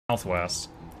Southwest.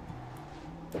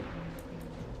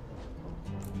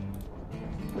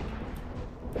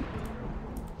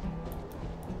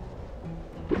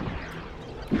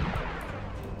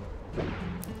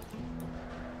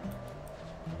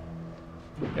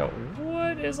 Yo,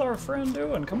 what is our friend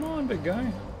doing? Come on, big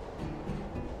guy.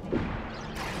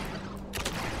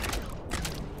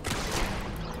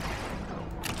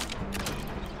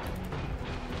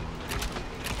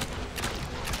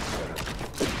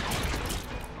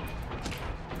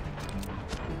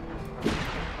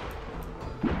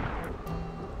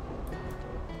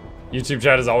 YouTube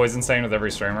chat is always insane with every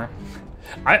streamer.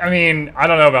 I mean, I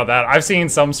don't know about that. I've seen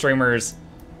some streamers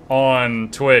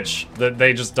on Twitch that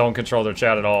they just don't control their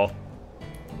chat at all.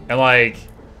 And like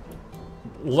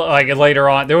later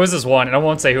on, there was this one, and I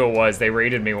won't say who it was, they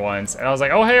raided me once, and I was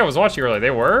like, oh hey, I was watching earlier.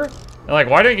 They were? And like,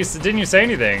 why didn't you say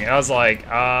anything? And I was like,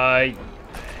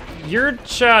 your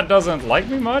chat doesn't like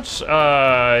me much.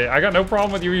 I got no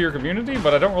problem with you or your community,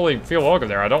 but I don't really feel welcome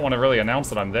there. I don't want to really announce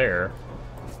that I'm there.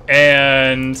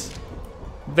 And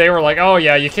they were like, oh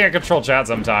yeah, you can't control chat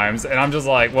sometimes. And I'm just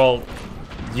like, well,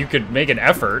 you could make an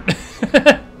effort.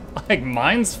 Like,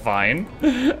 mine's fine.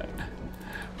 Like,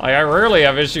 I rarely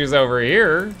have issues over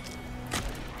here.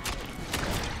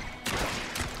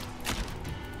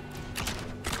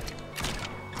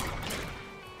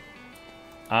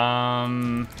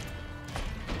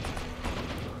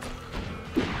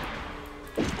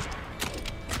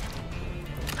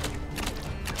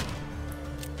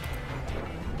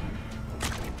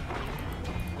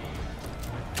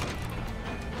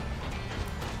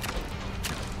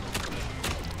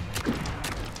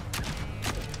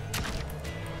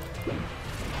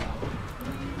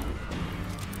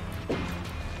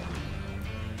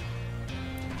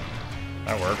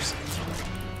 That works.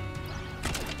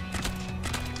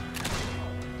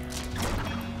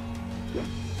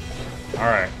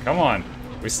 Alright, come on.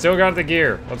 We still got the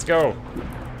gear. Let's go.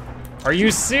 Are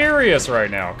you serious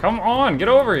right now? Come on, get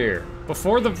over here.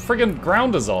 Before the friggin'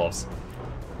 ground dissolves.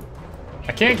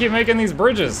 I can't keep making these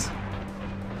bridges.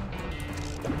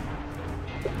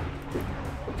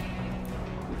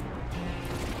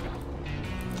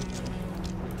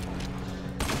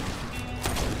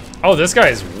 Oh, this guy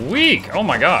is weak. Oh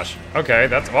my gosh. Okay,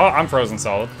 that's, well, I'm frozen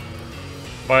solid.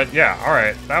 But yeah, all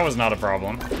right, that was not a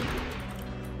problem.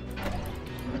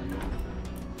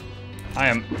 I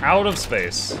am out of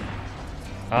space.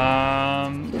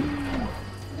 All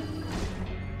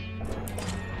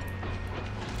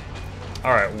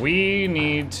right, we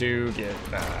need to get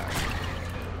back.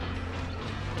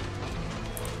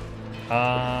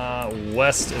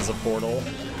 West is a portal.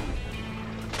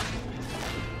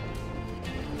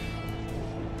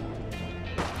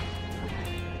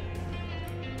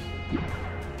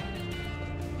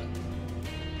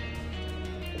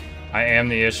 I am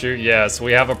the issue. Yes,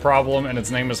 we have a problem, and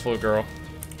its name is Mukluk Girl.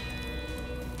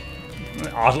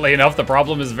 Oddly enough, the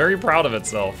problem is very proud of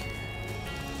itself.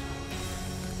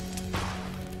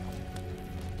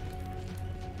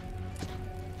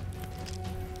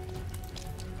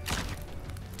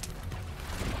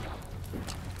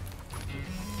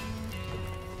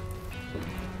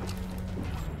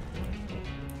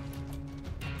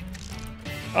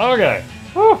 Okay.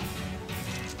 Whew.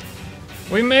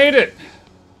 We made it.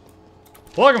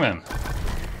 Plug him in.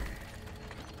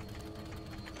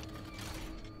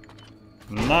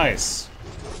 Nice.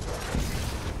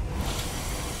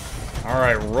 All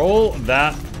right, roll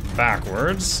that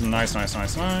backwards. Nice, nice,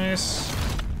 nice, nice.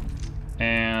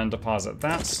 And deposit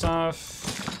that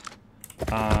stuff.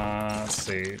 Let's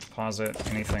see, deposit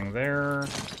anything there.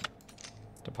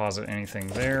 Deposit anything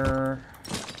there.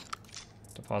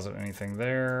 Deposit anything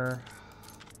there.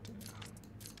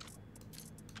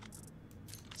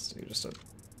 Let's do just a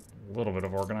little bit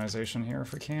of organization here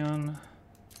if we can.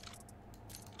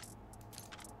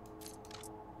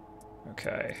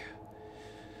 Okay.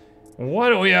 What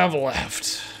do we have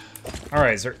left?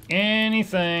 Alright, is there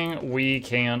anything we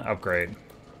can upgrade?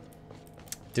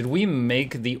 Did we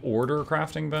make the order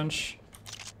crafting bench?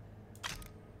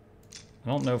 I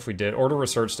don't know if we did. Order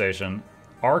research station.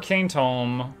 Arcane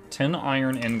tome, 10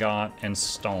 iron ingot, and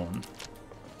stone.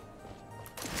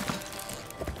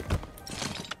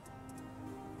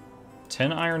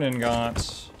 Iron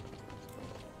ingot,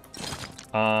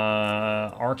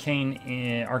 arcane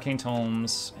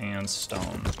tomes, and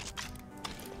stone.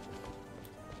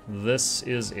 This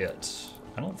is it.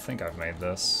 I don't think I've made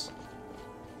this.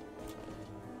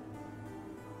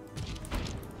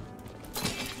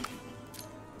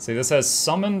 See, this has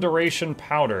summon duration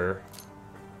powder.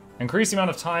 Increase the amount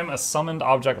of time a summoned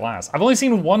object lasts. I've only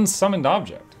seen one summoned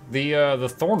object.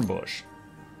 The thorn bush.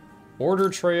 Order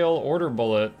Trail, Order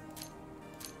Bullet.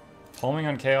 Palming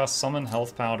on Chaos, Summon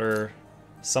Health Powder.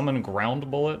 Summon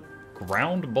Ground Bullet.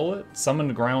 Ground Bullet?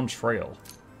 Summon Ground Trail.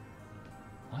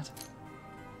 What?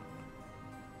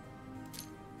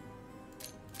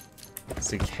 Let's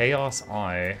see, Chaos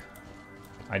Eye.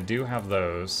 I do have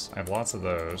those. I have lots of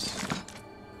those.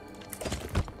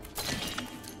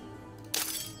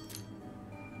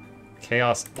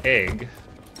 Chaos Egg.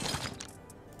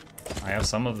 I have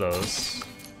some of those.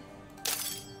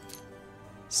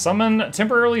 Summon,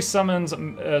 temporarily summons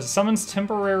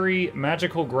temporary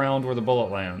magical ground where the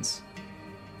bullet lands.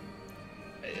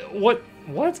 What?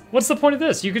 What's the point of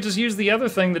this? You could just use the other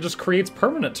thing that just creates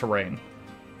permanent terrain.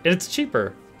 And it's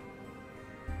cheaper.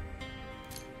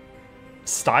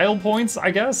 Style points,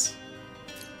 I guess?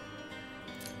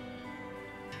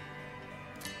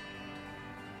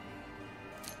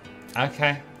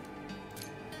 Okay.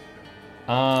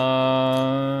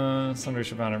 Sundry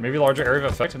Pounder. Maybe larger area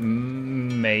of effect?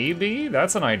 Maybe?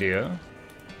 That's an idea.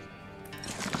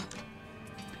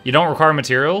 You don't require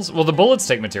materials? Well, the bullets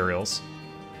take materials.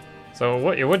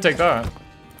 So it would take that.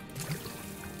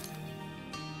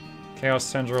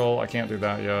 Chaos Tendril, I can't do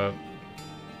that yet.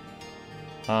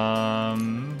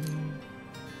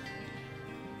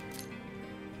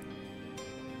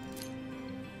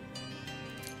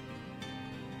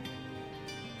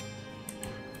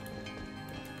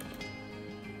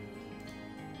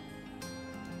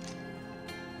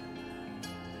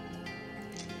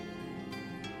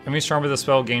 Enemies charmed with the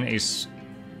spell gain a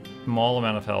small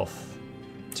amount of health.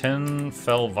 10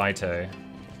 Fel Vitae.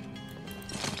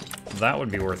 That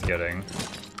would be worth getting.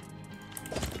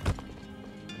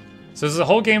 So this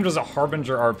whole game does a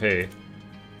Harbinger RP.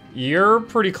 You're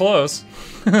pretty close.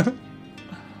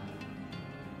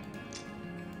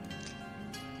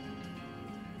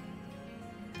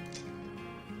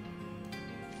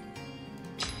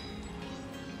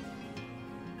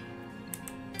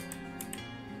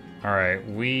 Alright,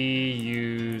 we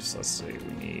use, let's see,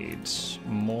 we need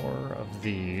more of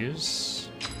these.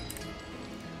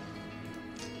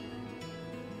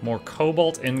 More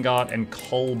Cobalt Ingot and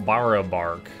Kulbara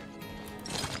Bark.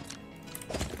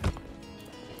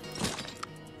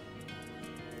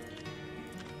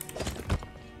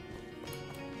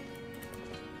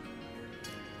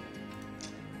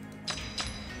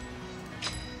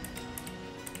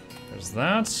 There's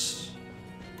that.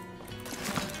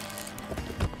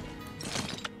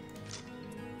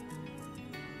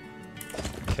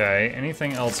 Okay,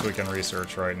 anything else we can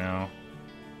research right now?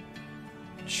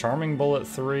 Charming Bullet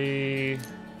 3.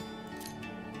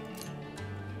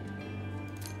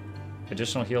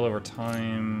 Additional heal over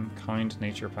time. Kind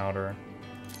Nature Powder.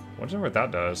 Wonder what that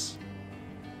does.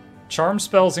 Charm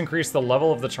spells increase the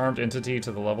level of the charmed entity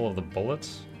to the level of the bullet.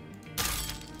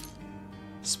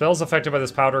 Spells affected by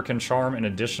this powder can charm an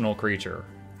additional creature.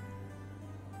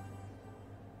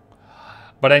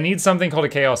 But I need something called a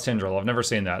Chaos Tendril. I've never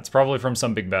seen that. It's probably from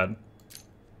some big bad.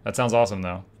 That sounds awesome,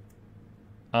 though.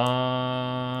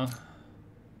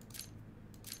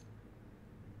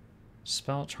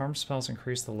 Charm spells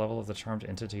increase the level of the charmed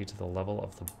entity to the level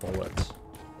of the bullet.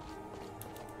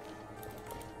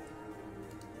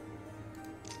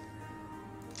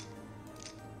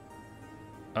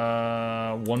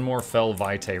 One more Fel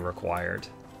Vitae required.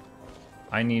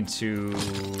 I need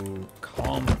to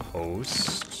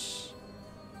compost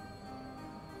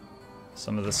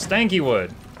some of the stanky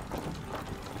wood.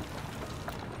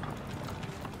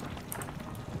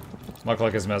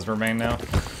 Mukluk is Mesmer main now.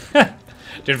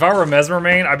 Dude, if I were a Mesmer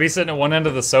main, I'd be sitting at one end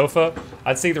of the sofa.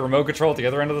 I'd see the remote control at the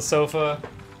other end of the sofa.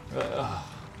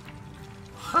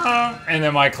 And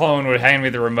then my clone would hand me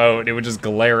the remote. It would just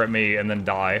glare at me and then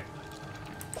die.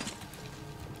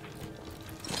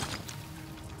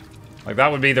 Like,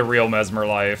 that would be the real Mesmer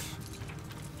life.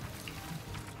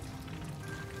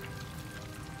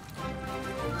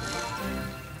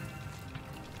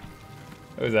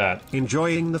 Who's that?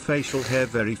 Enjoying the facial hair,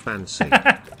 very fancy.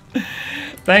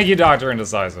 Thank you, Dr.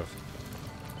 Indecisive.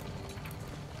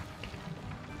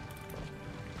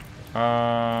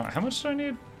 How much do I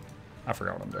need? I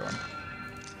forgot what I'm doing.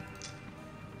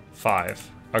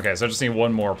 5. Okay, so I just need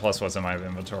one more plus what's in my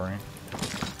inventory.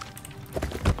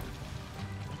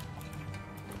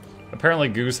 Apparently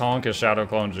Goose Honk is Shadow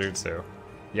Clone Jutsu.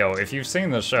 Yo, if you've seen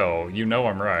the show, you know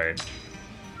I'm right.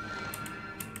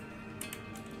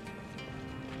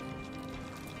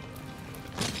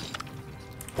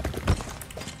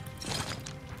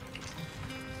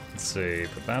 Let's see,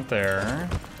 put that there.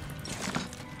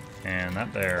 And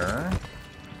that there.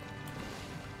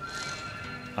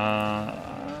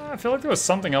 I feel like there was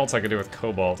something else I could do with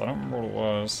Cobalt. I don't remember what it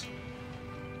was.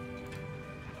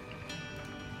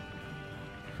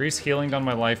 Increase healing done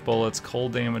by life bullets,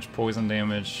 cold damage, poison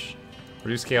damage,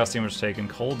 reduce chaos damage taken,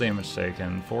 cold damage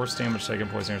taken, force damage taken,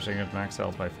 poison damage taken, max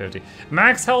health by 50.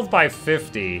 Max health by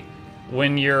 50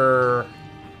 when you're...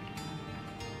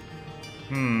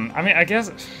 I mean, I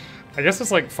guess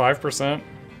it's like 5%.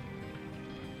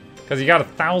 Because you got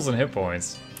 1,000 hit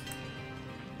points.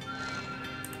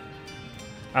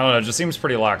 I don't know, it just seems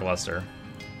pretty lackluster.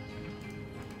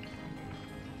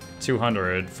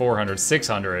 200, 400,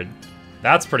 600.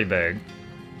 That's pretty big.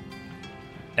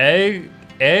 Egg,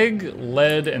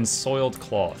 lead, and soiled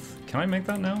cloth. Can I make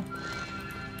that now?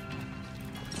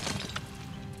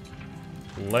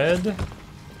 Lead,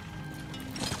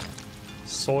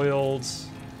 soiled,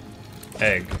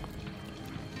 egg.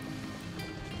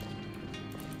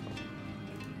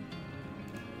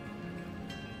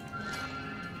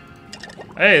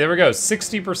 Hey, there we go.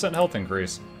 60% health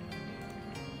increase.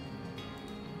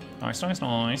 Nice, nice,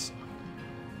 nice.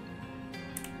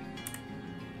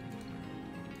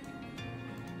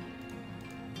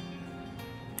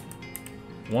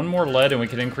 One more lead and we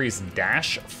can increase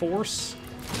dash force.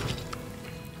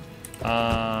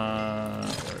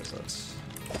 Where is this?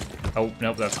 Oh,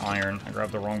 nope, that's iron. I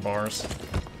grabbed the wrong bars.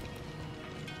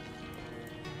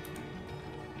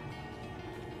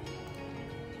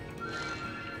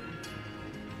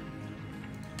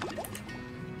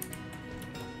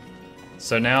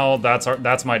 So now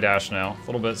that's my dash now.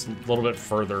 A little bit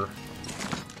further.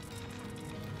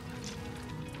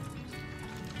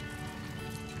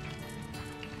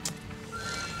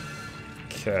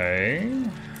 Okay.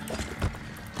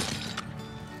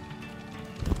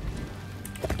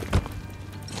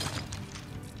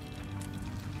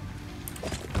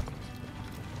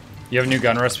 You have new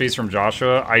gun recipes from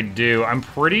Joshua? I do. I'm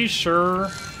pretty sure,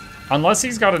 unless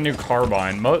he's got a new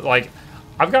carbine. Like,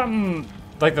 I've gotten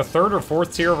like the 3rd or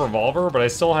 4th tier of revolver, but I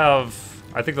still have,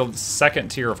 I think, the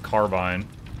 2nd tier of carbine.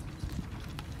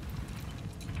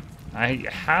 I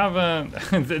haven't.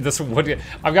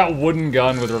 I've got wooden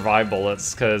gun with revive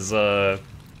bullets because I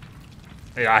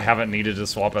haven't needed to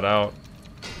swap it out.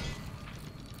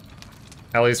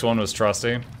 At least one was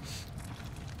trusty.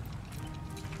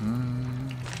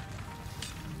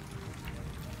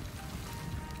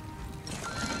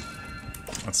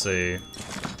 Let's see.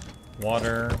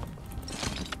 Water.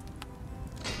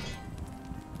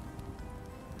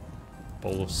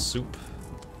 Bowl of soup.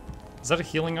 Is that a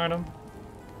healing item?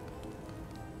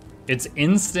 It's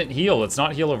instant heal. It's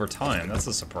not heal over time. That's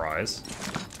a surprise.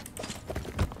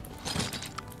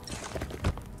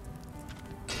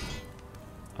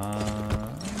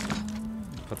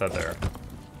 Put that there.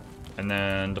 And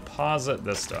then deposit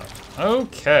this stuff.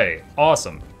 Okay,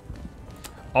 awesome.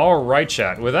 All right,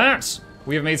 chat. With that,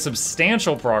 we have made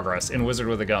substantial progress in Wizard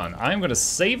with a Gun. I'm going to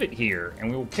save it here, and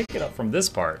we will pick it up from this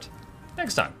part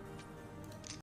next time.